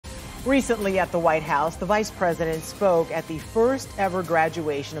Recently at the White House, the vice president spoke at the first ever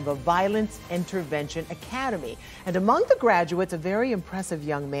graduation of a Violence Intervention Academy. And among the graduates, a very impressive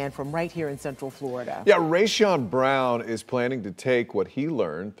young man from right here in Central Florida. Yeah, Rayshawn Brown is planning to take what he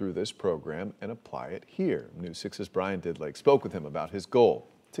learned through this program and apply it here. News 6's Brian Didlake spoke with him about his goal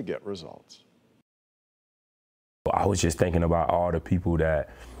to get results. I was just thinking about all the people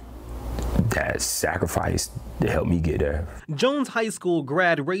that sacrificed to help me get there. Jones High School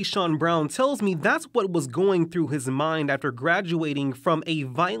grad Rayshawn Brown tells me that's what was going through his mind after graduating from a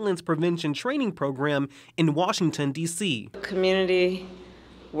violence prevention training program in Washington, D.C. Community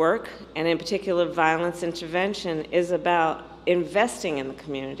work, and in particular violence intervention, is about investing in the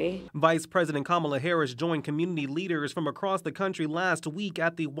community. Vice President Kamala Harris joined community leaders from across the country last week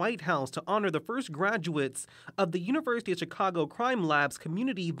at the White House to honor the first graduates of the University of Chicago Crime Lab's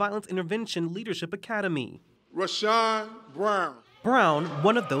Community Violence Intervention Leadership Academy. Rayshawn Brown. Brown,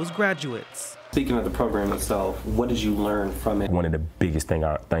 one of those graduates. Speaking of the program itself, what did you learn from it? One of the biggest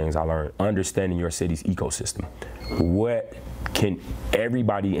things I learned, understanding your city's ecosystem. What can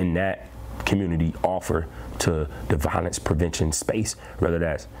everybody in that community offer to the violence prevention space, whether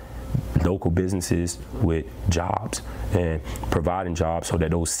that's local businesses with jobs and providing jobs so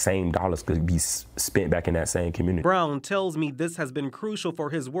that those same dollars could be spent back in that same community. Brown tells me this has been crucial for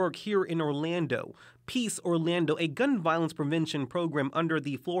his work here in Orlando. Peace Orlando, a gun violence prevention program under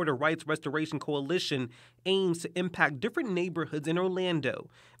the Florida Rights Restoration Coalition, aims to impact different neighborhoods in Orlando.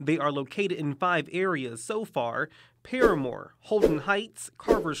 They are located in 5 areas so far: Paramore, Holden Heights,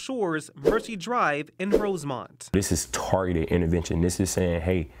 Carver Shores, Mercy Drive, and Rosemont. This is targeted intervention. This is saying,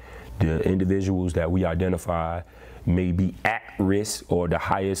 hey, the individuals that we identify may be at risk or the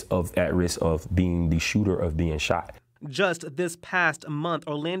highest of at risk of being the shooter of being shot. Just this past month,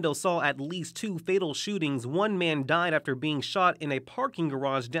 Orlando saw at least 2 fatal shootings. One man died after being shot in a parking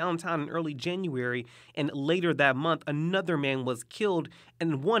garage downtown in early January, and later that month, another man was killed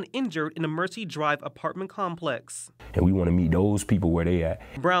and one injured in a Mercy Drive apartment complex. And we want to meet those people where they at.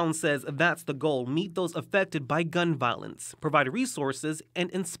 Brown says that's the goal: meet those affected by gun violence, provide resources, and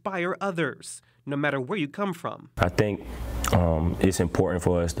inspire others, no matter where you come from. I think it's important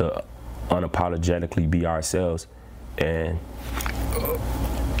for us to unapologetically be ourselves and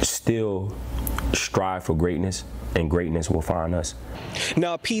still strive for greatness, and greatness will find us.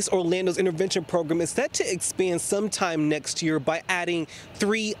 Now, Peace Orlando's intervention program is set to expand sometime next year by adding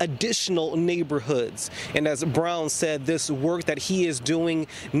 3 additional neighborhoods. And as Brown said, this work that he is doing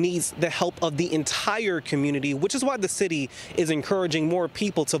needs the help of the entire community, which is why the city is encouraging more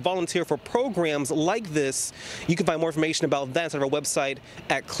people to volunteer for programs like this. You can find more information about that on our website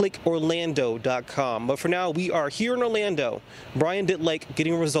at clickorlando.com. But for now, we are here in Orlando. Brian Didlake,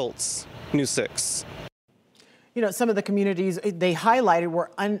 getting results. News 6. You know, some of the communities they highlighted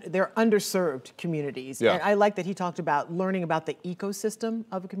were they're underserved communities. Yeah. And I like that he talked about learning about the ecosystem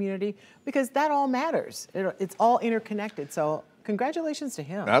of a community, because that all matters. It's all interconnected. So congratulations to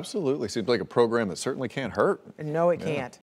him. Absolutely. Seems like a program that certainly can't hurt. No, it can't.